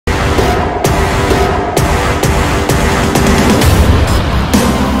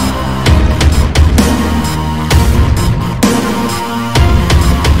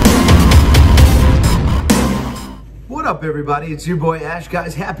up, everybody? It's your boy Ash.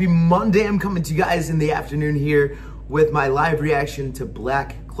 Guys, happy Monday. I'm coming to you guys in the afternoon here with my live reaction to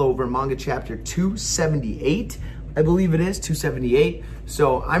Black Clover manga chapter 278. I believe it is 278.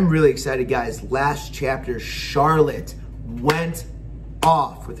 So I'm really excited, guys. Last chapter, Charlotte went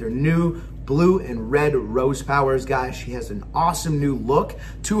off with her new blue and red rose powers. Guys, she has an awesome new look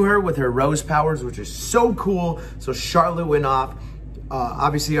to her with her rose powers, which is so cool. So Charlotte went off.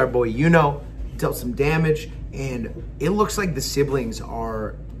 Obviously, our boy Yuno dealt some damage, and it looks like the siblings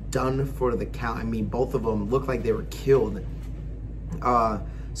are done for the count. I mean, both of them look like they were killed.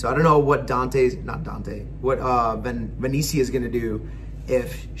 So I don't know what Venetia is gonna do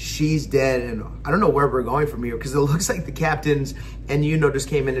if she's dead, and I don't know where we're going from here, because it looks like the captains and Yuno just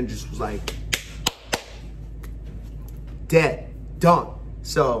came in and just was like, dead, done.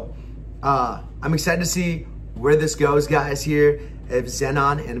 So I'm excited to see where this goes, guys, here, if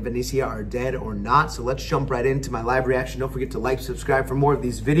Zenon and Venetia are dead or not. So let's jump right into my live reaction. Don't forget to like, subscribe for more of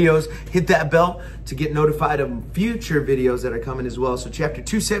these videos. Hit that bell to get notified of future videos that are coming as well. So chapter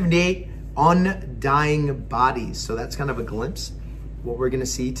 278, Undying Bodies. So that's kind of a glimpse what we're gonna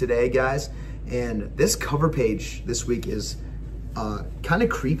see today, guys. And this cover page this week is kind of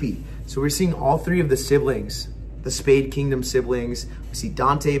creepy. So we're seeing all three of the siblings, the Spade Kingdom siblings. We see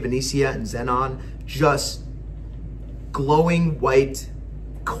Dante, Venetia, and Zenon, just glowing white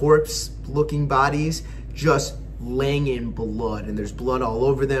corpse looking bodies, just laying in blood, and there's blood all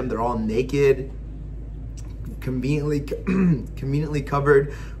over them. They're all naked, conveniently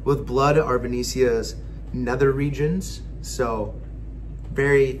covered with blood are Venetia's nether regions. So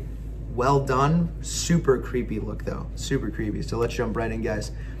very well done. Super creepy look though, super creepy. So let's jump right in,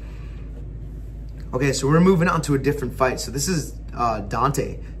 guys. Okay, so we're moving on to a different fight. So this is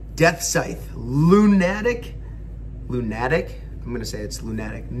Dante, Death Scythe, Lunatic, I'm gonna say it's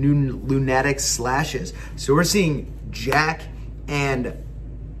Lunatic, Lunatic slashes. So we're seeing Jack and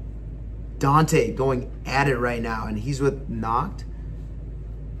Dante going at it right now, and he's with Noct.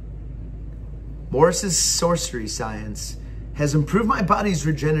 Morris's sorcery science has improved my body's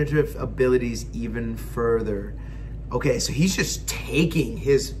regenerative abilities even further. Okay, so he's just taking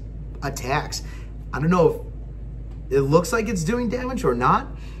his attacks. I don't know if it looks like it's doing damage or not.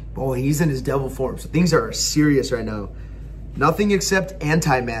 Oh, he's in his devil form, so things are serious right now. Nothing except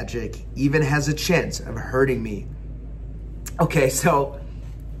anti-magic even has a chance of hurting me. Okay, so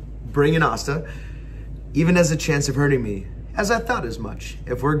bring in Asta. Even has a chance of hurting me. As I thought as much.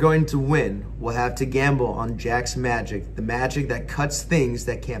 If we're going to win, we'll have to gamble on Jack's magic, the magic that cuts things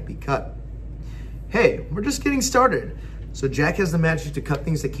that can't be cut. Hey, we're just getting started. So Jack has the magic to cut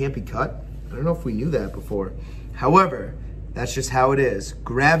things that can't be cut? I don't know if we knew that before. However, that's just how it is.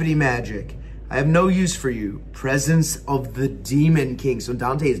 Gravity magic. I have no use for you. Presence of the Demon King. So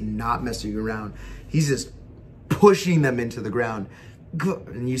Dante is not messing around. He's just pushing them into the ground.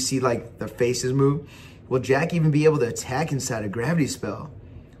 And you see like their faces move. Will Jack even be able to attack inside a gravity spell?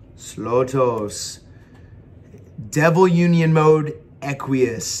 Slotos. Devil Union mode,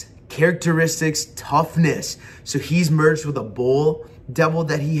 Equius. Characteristics, toughness. So he's merged with a bull devil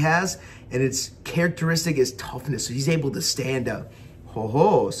that he has, and its characteristic is toughness. So he's able to stand up. Ho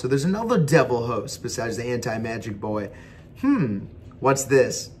ho. So there's another devil host besides the anti-magic boy. What's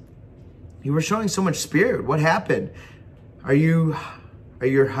this? You were showing so much spirit. What happened? Are your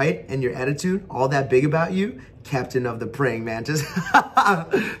height and your attitude all that big about you? Captain of the Praying Mantis.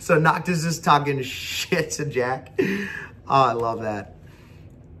 So Noct is just talking shit to Jack. Oh, I love that.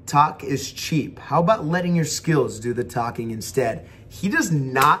 Talk is cheap. How about letting your skills do the talking instead? He does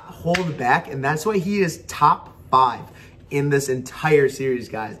not hold back, and that's why he is top 5 in this entire series,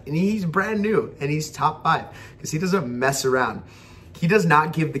 guys. And he's brand new, and he's top 5 because he doesn't mess around. He does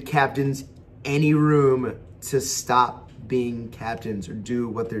not give the captains any room to stop being captains or do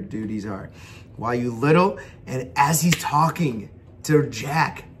what their duties are. While you little, and as he's talking to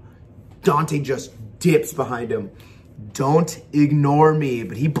Jack, Dante just dips behind him. Don't ignore me,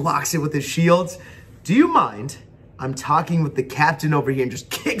 but he blocks it with his shields. Do you mind? I'm talking with the captain over here, and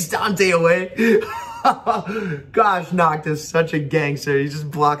just kicks Dante away. Gosh, Noct is such a gangster. He just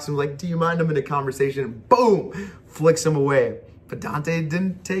blocks him like, do you mind? I'm in a conversation. Boom, flicks him away. But Dante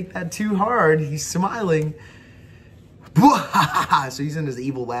didn't take that too hard. He's smiling. So he's in his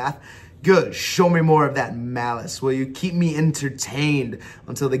evil laugh. Good, show me more of that malice. Will you keep me entertained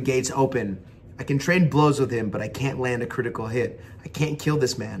until the gates open? I can trade blows with him, but I can't land a critical hit. I can't kill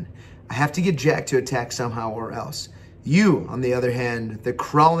this man. I have to get Jack to attack somehow or else. You, on the other hand, the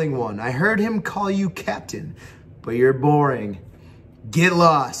crawling one, I heard him call you captain, but you're boring. Get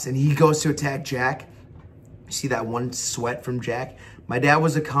lost. And he goes to attack Jack. You see that one sweat from Jack? My dad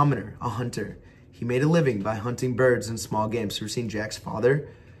was a commoner, a hunter. He He made a living by hunting birds and small game. So we're seeing Jack's father.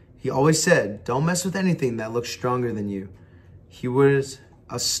 He always said, don't mess with anything that looks stronger than you. He was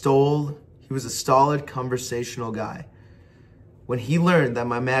a stolid, conversational guy. When he learned that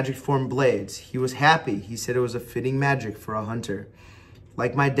my magic formed blades, he was happy. He said it was a fitting magic for a hunter.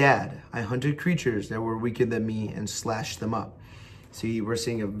 Like my dad, I hunted creatures that were weaker than me and slashed them up. See, we're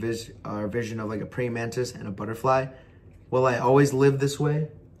seeing a vision of like a praying mantis and a butterfly. Will I always live this way?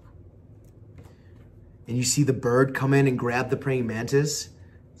 And you see the bird come in and grab the praying mantis.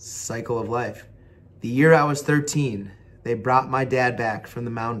 Cycle of life. The year I was 13, they brought my dad back from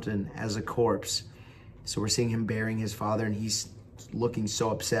the mountain as a corpse. So we're seeing him burying his father, and he's looking so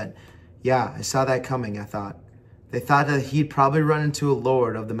upset. Yeah, I saw that coming, I thought. They thought that he'd probably run into a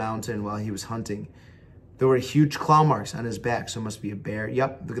lord of the mountain while he was hunting. There were huge claw marks on his back, so it must be a bear.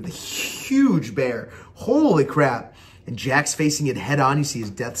 Yep, look at the huge bear. Holy crap. And Jack's facing it head on. You see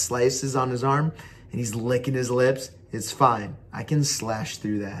his death slices on his arm, and he's licking his lips. It's fine. I can slash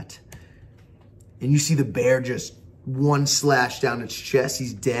through that. And you see the bear just one slash down its chest.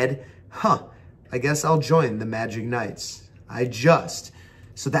 He's dead. Huh. I guess I'll join the Magic Knights.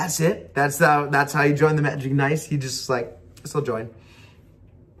 So that's it. That's how you join the Magic Knights. He just like, I'll join.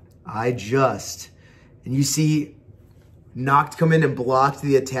 And you see Noct come in and block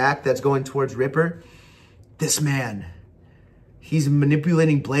the attack that's going towards Ripper. This man, he's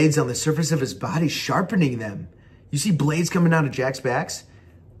manipulating blades on the surface of his body, sharpening them. You see blades coming out of Jack's backs?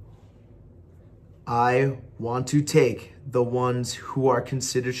 I want to take the ones who are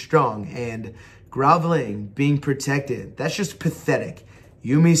considered strong and groveling, being protected. That's just pathetic.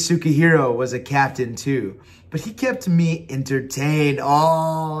 Yumi Sukahiro was a captain too, but he kept me entertained.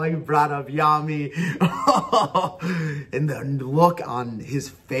 Oh, he brought up Yami. And the look on his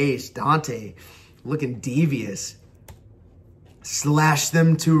face, Dante, looking devious. Slash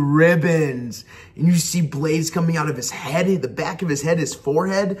them to ribbons. And you see blades coming out of his head, the back of his head, his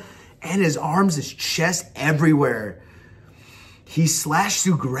forehead, and his arms, his chest, everywhere. He slashed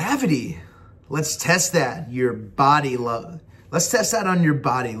through gravity. Let's test that. Let's test that on your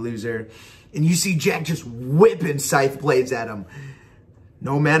body, loser. And you see Jack just whipping scythe blades at him.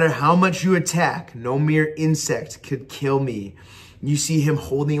 No matter how much you attack, no mere insect could kill me. You see him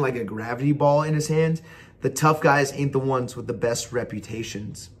holding like a gravity ball in his hand. The tough guys ain't the ones with the best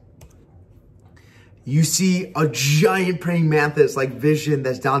reputations. You see a giant praying mantis like vision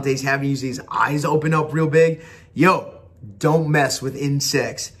that Dante's having. You see his eyes open up real big. Yo, don't mess with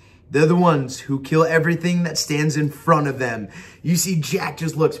insects. They're the ones who kill everything that stands in front of them. You see Jack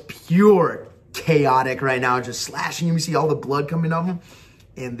just looks pure chaotic right now, just slashing him. You see all the blood coming off him.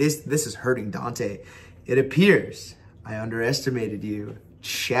 And this is hurting Dante. It appears I underestimated you.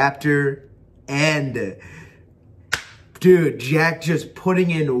 Chapter end. Dude, Jack just putting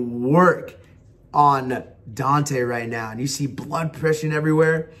in work on Dante right now. And you see blood pressure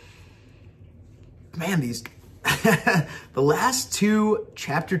everywhere. Man, these... the last two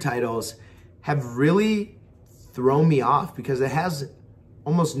chapter titles have really thrown me off because it has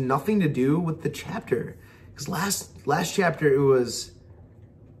almost nothing to do with the chapter. Because last chapter, it was...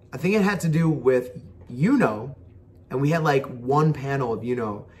 I think it had to do with Yuno. And we had like one panel of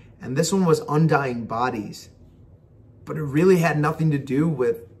Yuno. And this one was Undying Bodies. But it really had nothing to do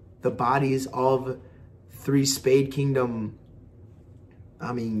with the bodies of three Spade Kingdom,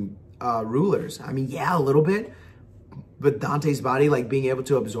 rulers. Yeah, a little bit. But Dante's body, like being able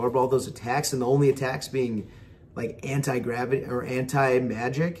to absorb all those attacks, and the only attacks being like anti-gravity or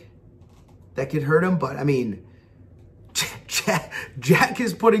anti-magic that could hurt him. But Jack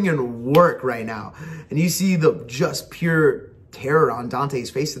is putting in work right now. And you see the just pure terror on Dante's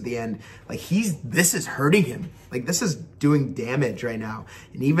face at the end. Like this is hurting him. Like this is doing damage right now.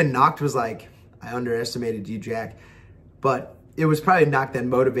 And even Noct was like, I underestimated you, Jack. But it was probably Noct that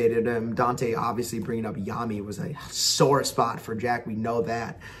motivated him. Dante obviously bringing up Yami was a sore spot for Jack. We know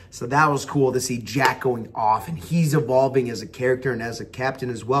that. So that was cool to see Jack going off, and he's evolving as a character and as a captain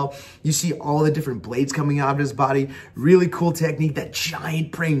as well. You see all the different blades coming out of his body. Really cool technique. That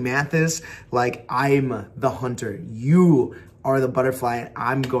giant praying mantis. Like, I'm the hunter. You are the butterfly, and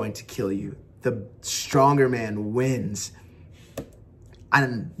I'm going to kill you. The stronger man wins.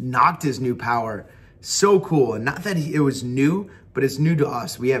 And Noct his new power. So cool. And not that it was new, but it's new to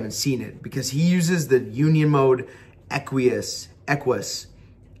us. We haven't seen it because he uses the union mode Equus.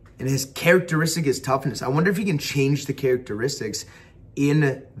 And his characteristic is toughness. I wonder if he can change the characteristics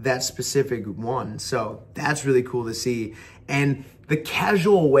in that specific one. So that's really cool to see. And the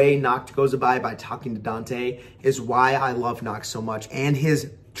casual way Noct goes by talking to Dante is why I love Noct so much. And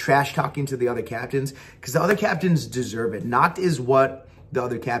his trash talking to the other captains, because the other captains deserve it. Noct is what the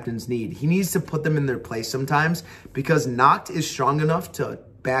other captains need. He needs to put them in their place sometimes because Noct is strong enough to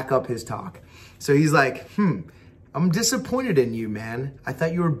back up his talk. So he's like, I'm disappointed in you, man. I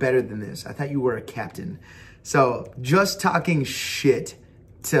thought you were better than this. I thought you were a captain. So just talking shit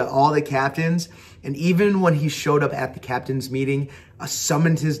to all the captains. And even when he showed up at the captain's meeting,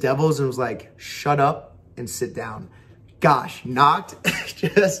 summoned his devils and was like, shut up and sit down. Gosh, Noct,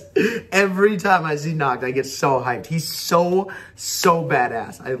 just every time I see Noct, I get so hyped. He's so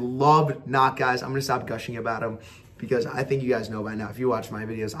badass. I love Noct, guys. I'm going to stop gushing about him because I think you guys know by now. If you watch my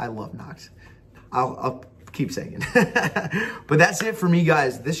videos, I love Noct. I'll keep saying it. But that's it for me,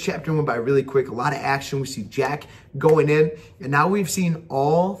 guys. This chapter went by really quick. A lot of action. We see Jack going in. And now we've seen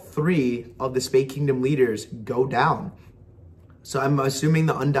all 3 of the Spade Kingdom leaders go down. So I'm assuming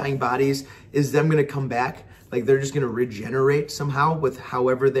the Undying Bodies is them going to come back. Like they're just going to regenerate somehow with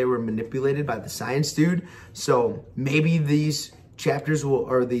however they were manipulated by the science dude. So maybe these chapters will,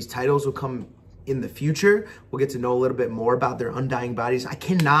 or these titles will come in the future. We'll get to know a little bit more about their Undying Bodies. I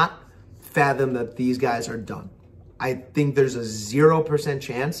cannot fathom that these guys are done. I think there's a 0%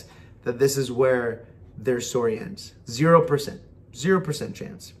 chance that this is where their story ends. 0%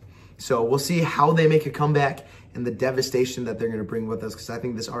 chance. So we'll see how they make a comeback and the devastation that they're going to bring with us, because I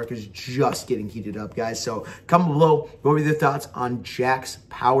think this arc is just getting heated up, guys. So comment below, what were your thoughts on Jack's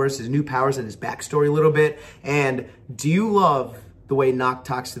powers, his new powers, and his backstory a little bit. And do you love the way Noct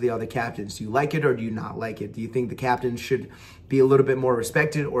talks to the other captains? Do you like it or do you not like it? Do you think the captains should be a little bit more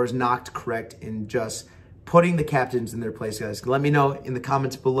respected, or is Noct correct in just putting the captains in their place, guys? Let me know in the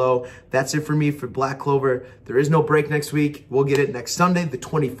comments below. That's it for me for Black Clover. There is no break next week. We'll get it next Sunday, the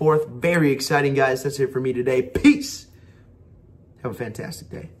 24th. Very exciting, guys. That's it for me today. Peace. Have a fantastic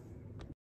day.